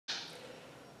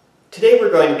Today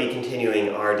we're going to be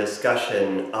continuing our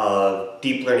discussion of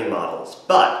deep learning models,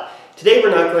 but today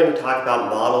we're not going to talk about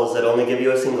models that only give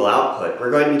you a single output.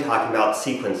 We're going to be talking about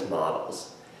sequence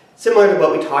models, similar to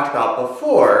what we talked about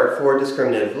before for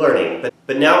discriminative learning,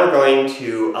 but now we're going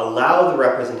to allow the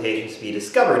representations to be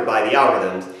discovered by the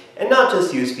algorithms and not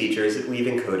just use features that we've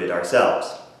encoded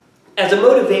ourselves. As a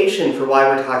motivation for why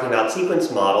we're talking about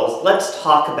sequence models, let's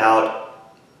talk about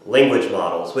language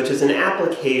models, which is an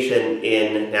application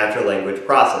in natural language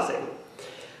processing.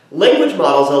 Language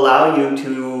models allow you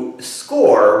to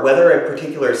score whether a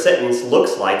particular sentence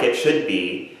looks like it should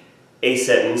be a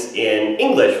sentence in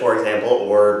English, for example,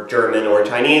 or German or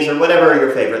Chinese or whatever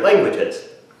your favorite language is.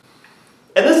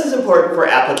 And this is important for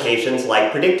applications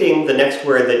like predicting the next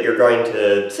word that you're going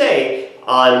to say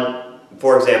on,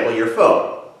 for example, your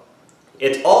phone.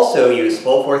 It's also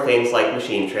useful for things like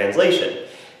machine translation.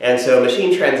 And so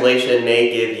machine translation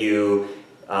may give you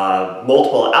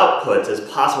multiple outputs as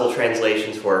possible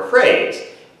translations for a phrase.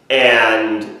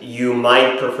 And you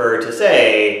might prefer to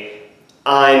say,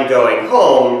 I'm going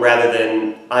home rather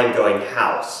than I'm going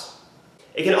house.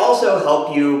 It can also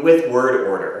help you with word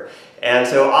order. And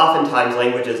so oftentimes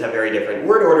languages have very different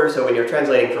word order, so when you're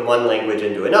translating from one language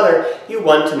into another, you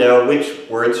want to know which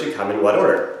words should come in what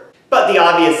order. But the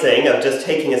obvious thing of just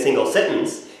taking a single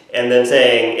sentence and then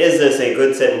saying, is this a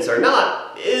good sentence or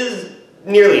not, is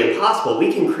nearly impossible.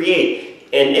 We can create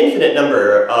an infinite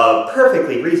number of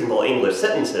perfectly reasonable English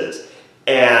sentences,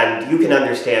 and you can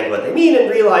understand what they mean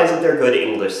and realize that they're good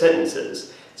English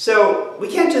sentences. So we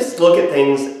can't just look at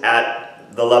things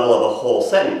at the level of a whole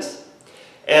sentence.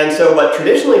 And so what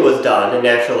traditionally was done in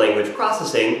natural language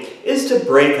processing is to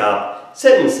break up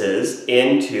sentences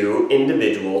into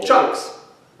individual chunks.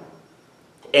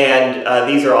 And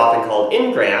these are often called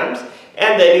n-grams,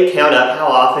 and then you count up how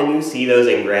often you see those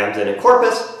n-grams in a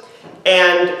corpus,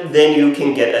 and then you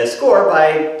can get a score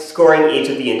by scoring each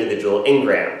of the individual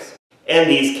n-grams. And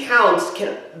these counts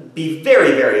can be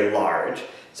very, very large.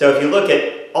 So if you look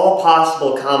at all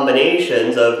possible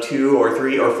combinations of 2 or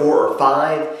 3 or 4 or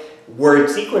 5 word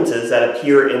sequences that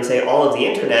appear in, say, all of the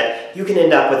internet, you can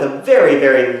end up with a very,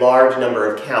 very large number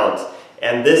of counts,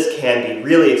 and this can be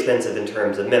really expensive in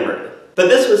terms of memory. But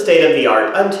this was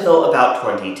state-of-the-art until about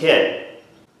 2010.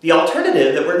 The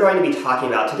alternative that we're going to be talking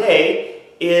about today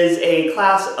is a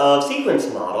class of sequence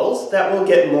models that will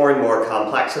get more and more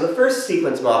complex. So the first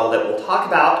sequence model that we'll talk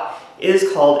about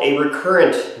is called a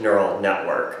recurrent neural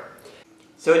network.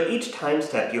 So at each time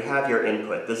step you have your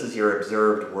input. This is your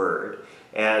observed word.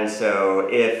 And so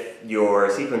if your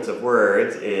sequence of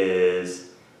words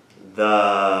is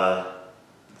the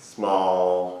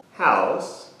small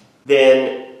house,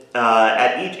 then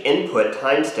at each input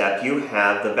time step you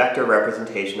have the vector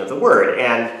representation of the word.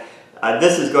 And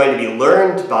this is going to be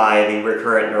learned by the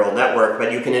recurrent neural network,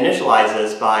 but you can initialize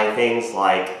this by things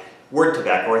like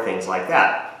word2vec or things like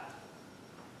that.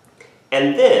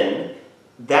 And then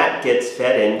that gets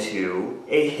fed into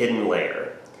a hidden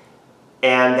layer.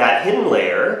 And that hidden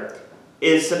layer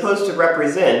is supposed to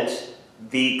represent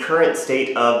the current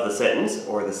state of the sentence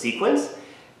or the sequence.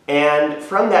 And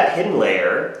from that hidden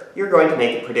layer, you're going to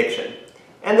make a prediction.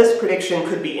 And this prediction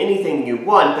could be anything you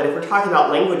want, but if we're talking about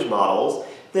language models,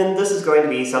 then this is going to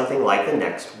be something like the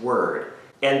next word.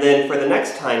 And then for the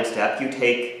next time step, you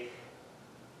take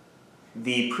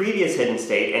the previous hidden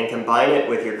state and combine it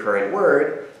with your current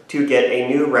word to get a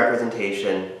new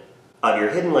representation of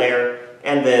your hidden layer,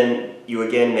 and then you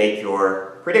again make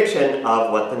your prediction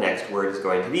of what the next word is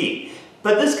going to be.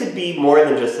 But this could be more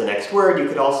than just the next word. You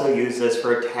could also use this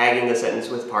for tagging the sentence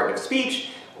with part of speech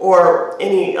or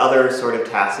any other sort of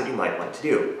task that you might want to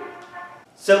do.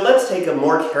 So let's take a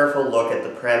more careful look at the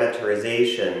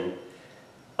parameterization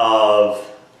of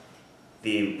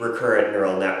the recurrent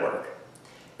neural network.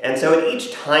 And so at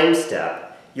each time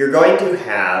step, you're going to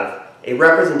have a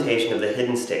representation of the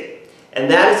hidden state. And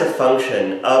that is a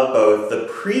function of both the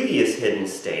previous hidden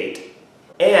state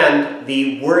and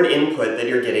the word input that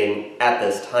you're getting at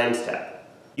this time step.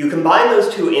 You combine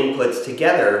those two inputs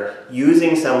together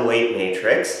using some weight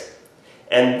matrix,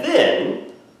 and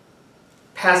then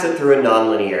pass it through a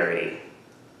nonlinearity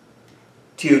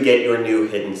to get your new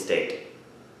hidden state.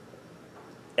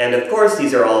 And of course,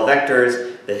 these are all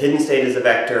vectors. The hidden state is a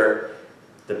vector,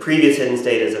 the previous hidden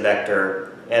state is a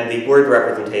vector, and the word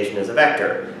representation is a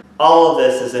vector. All of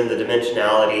this is in the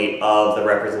dimensionality of the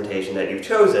representation that you've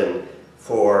chosen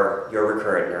for your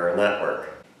recurrent neural network.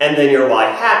 And then your y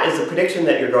hat is the prediction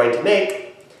that you're going to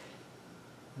make.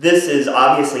 This is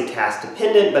obviously task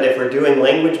dependent, but if we're doing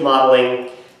language modeling,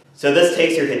 so this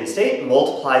takes your hidden state,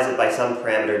 multiplies it by some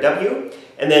parameter w,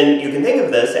 and then you can think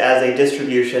of this as a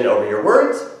distribution over your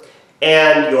words,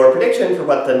 And your prediction for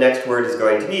what the next word is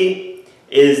going to be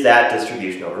is that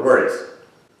distribution over words.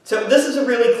 So this is a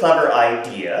really clever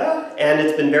idea, and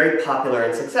it's been very popular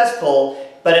and successful,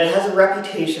 but it has a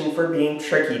reputation for being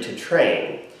tricky to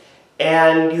train.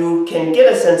 And you can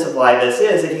get a sense of why this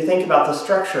is if you think about the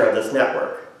structure of this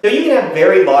network. So you can have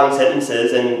very long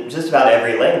sentences in just about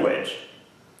every language.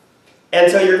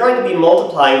 And so you're going to be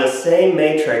multiplying the same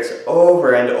matrix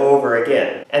over and over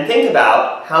again. And think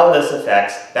about how this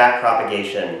affects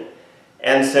backpropagation.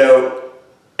 And so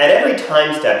at every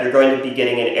time step, you're going to be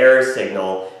getting an error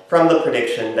signal from the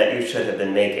prediction that you should have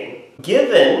been making.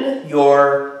 Given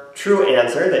your true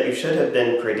answer that you should have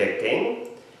been predicting,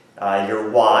 your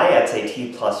y at, say,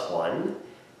 t plus 1,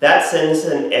 that sends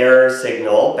an error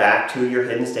signal back to your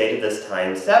hidden state at this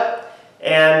time step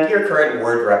and your current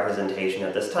word representation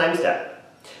at this time step.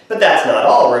 But that's not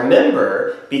all.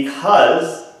 Remember,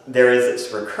 because there is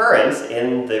this recurrence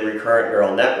in the recurrent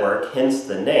neural network, hence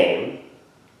the name,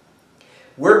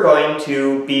 we're going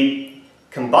to be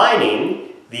combining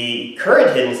the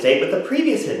current hidden state with the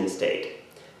previous hidden state.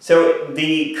 So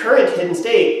the current hidden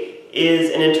state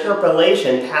is an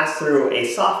interpolation passed through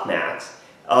a softmax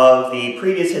of the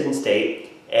previous hidden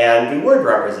state and the word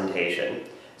representation.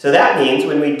 So that means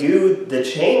when we do the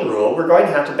chain rule, we're going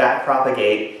to have to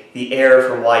backpropagate the error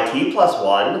from yt plus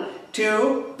 1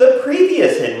 to the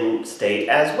previous hidden state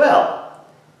as well,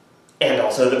 and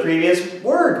also the previous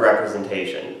word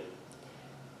representation.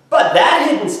 But that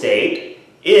hidden state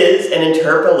is an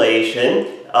interpolation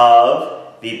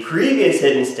of the previous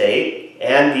hidden state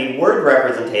and the word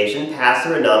representation passed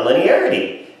through a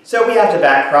nonlinearity. So we have to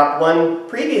backprop one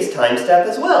previous time step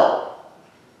as well.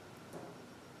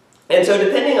 And so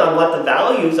depending on what the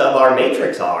values of our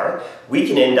matrix are, we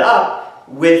can end up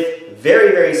with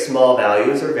very, very small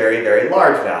values or very, very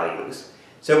large values.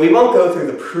 So we won't go through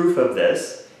the proof of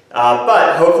this,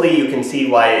 but hopefully you can see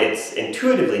why it's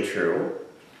intuitively true.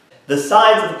 The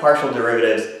sides of the partial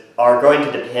derivatives are going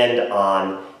to depend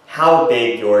on how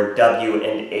big your W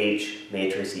and H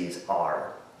matrices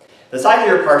are. The size of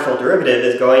your partial derivative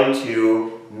is going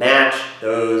to match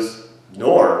those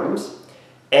norms,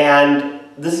 and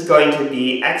this is going to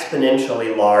be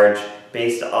exponentially large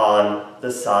based on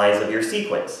the size of your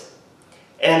sequence.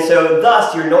 And so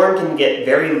thus your norm can get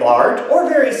very large or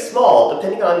very small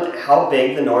depending on how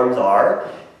big the norms are.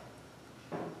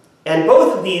 And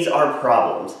both of these are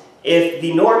problems. If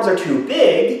the norms are too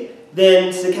big,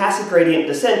 then stochastic gradient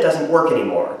descent doesn't work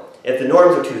anymore. If the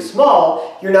norms are too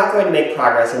small, you're not going to make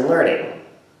progress in learning.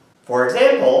 For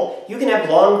example, you can have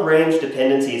long-range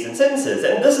dependencies in sentences,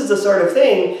 and this is the sort of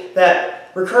thing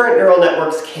that recurrent neural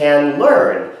networks can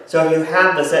learn. So if you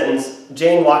have the sentence,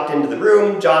 Jane walked into the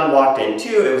room, John walked in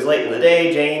too, it was late in the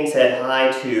day, Jane said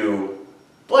hi to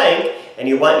blank, and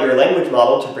you want your language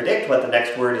model to predict what the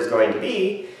next word is going to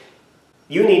be,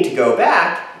 you need to go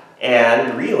back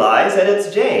and realize that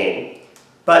it's Jane.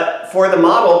 But for the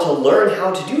model to learn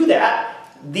how to do that,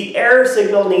 the error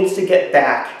signal needs to get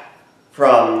back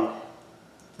from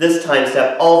this time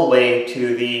step all the way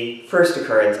to the first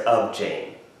occurrence of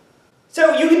Jane.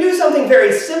 So you can do something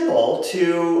very simple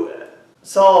to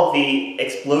solve the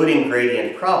exploding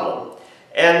gradient problem.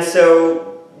 And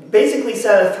so basically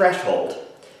set a threshold.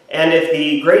 And if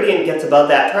the gradient gets above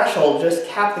that threshold, just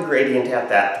cap the gradient at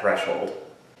that threshold.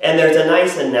 And there's a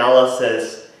nice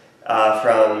analysis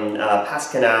from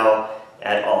Pascanow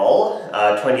et al.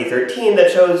 2013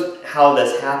 that shows how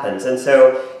this happens. And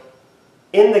so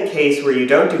in the case where you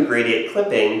don't do gradient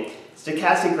clipping,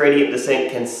 stochastic gradient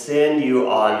descent can send you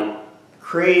on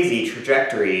crazy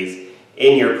trajectories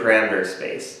in your parameter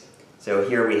space. So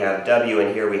here we have W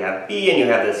and here we have B, and you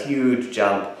have this huge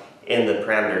jump in the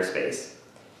parameter space.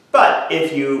 But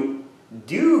if you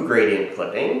do gradient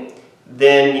clipping,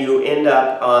 then you end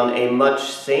up on a much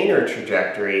saner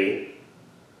trajectory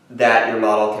that your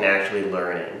model can actually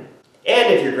learn in.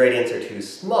 And if your gradients are too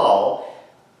small,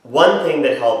 one thing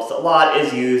that helps a lot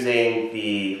is using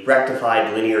the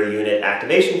rectified linear unit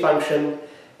activation function,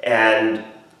 and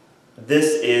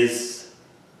this is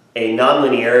a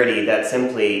nonlinearity that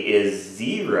simply is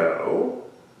 0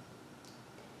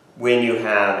 when you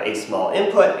have a small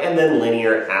input and then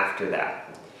linear after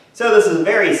that. So this is a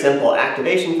very simple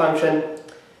activation function,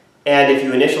 and if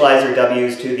you initialize your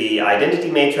W's to the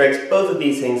identity matrix, both of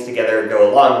these things together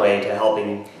go a long way to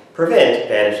helping prevent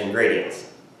vanishing gradients.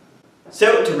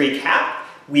 So to recap,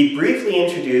 we briefly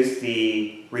introduced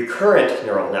the recurrent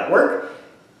neural network,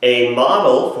 a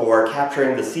model for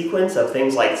capturing the sequence of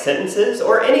things like sentences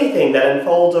or anything that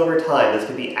unfolds over time. This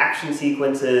could be action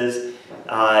sequences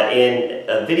in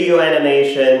a video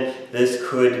animation. This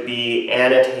could be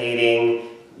annotating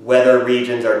whether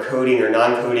regions are coding or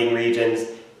non-coding regions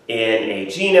in a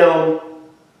genome.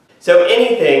 So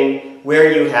anything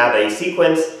where you have a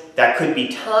sequence that could be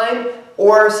time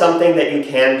or something that you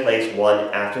can place one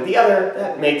after the other,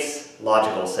 that makes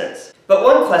logical sense. But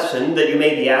one question that you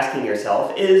may be asking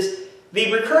yourself is,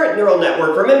 the recurrent neural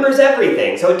network remembers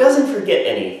everything, so it doesn't forget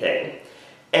anything.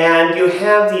 And you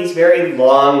have these very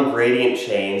long gradient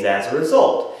chains as a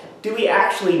result. Do we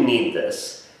actually need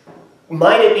this?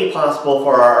 Might it be possible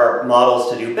for our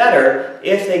models to do better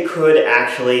if they could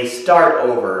actually start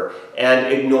over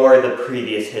and ignore the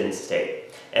previous hidden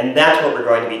state? And that's what we're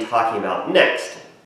going to be talking about next.